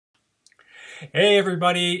Hey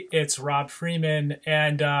everybody, it's Rob Freeman,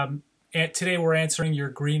 and today we're answering your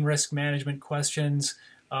green risk management questions.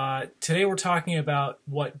 Today we're talking about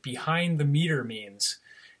what behind the meter means.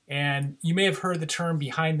 And you may have heard the term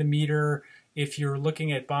behind the meter if you're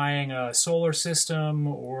looking at buying a solar system,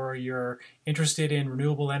 or you're interested in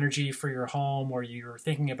renewable energy for your home, or you're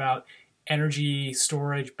thinking about energy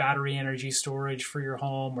storage, battery energy storage for your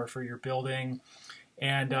home or for your building.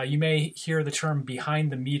 And you may hear the term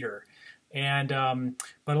behind the meter.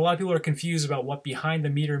 But a lot of people are confused about what behind the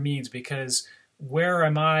meter means, because where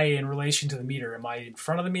am I in relation to the meter? Am I in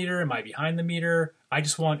front of the meter? Am I behind the meter? I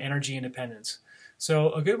just want energy independence.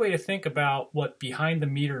 So a good way to think about what behind the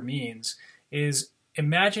meter means is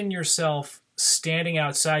imagine yourself standing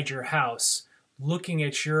outside your house looking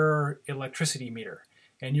at your electricity meter,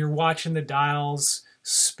 and you're watching the dials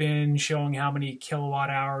spin showing how many kilowatt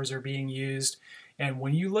hours are being used. And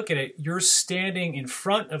when you look at it, you're standing in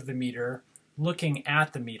front of the meter looking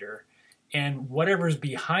at the meter, and whatever's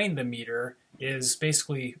behind the meter is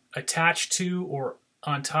basically attached to or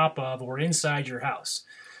on top of or inside your house.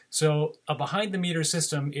 So a behind the meter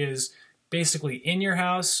system is basically in your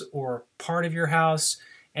house or part of your house,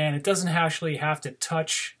 and it doesn't actually have to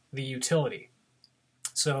touch the utility.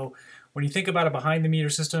 So when you think about a behind the meter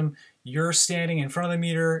system, you're standing in front of the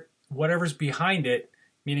meter, whatever's behind it,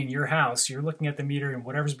 meaning your house, you're looking at the meter, and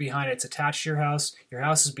whatever's behind it, it's attached to your house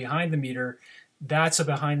is behind the meter, that's a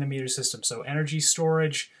behind the meter system. So energy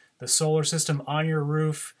storage, the solar system on your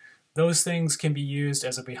roof, those things can be used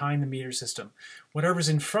as a behind the meter system. Whatever's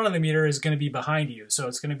in front of the meter is going to be behind you. So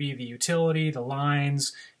it's going to be the utility, the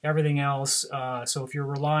lines, everything else. So if you're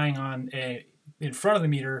relying on a in front of the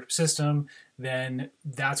meter system, then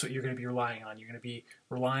that's what you're going to be relying on. You're going to be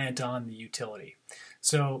reliant on the utility.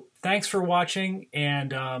 So thanks for watching,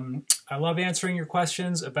 and I love answering your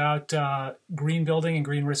questions about green building and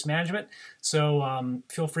green risk management. So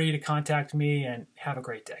feel free to contact me, and have a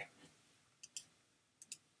great day.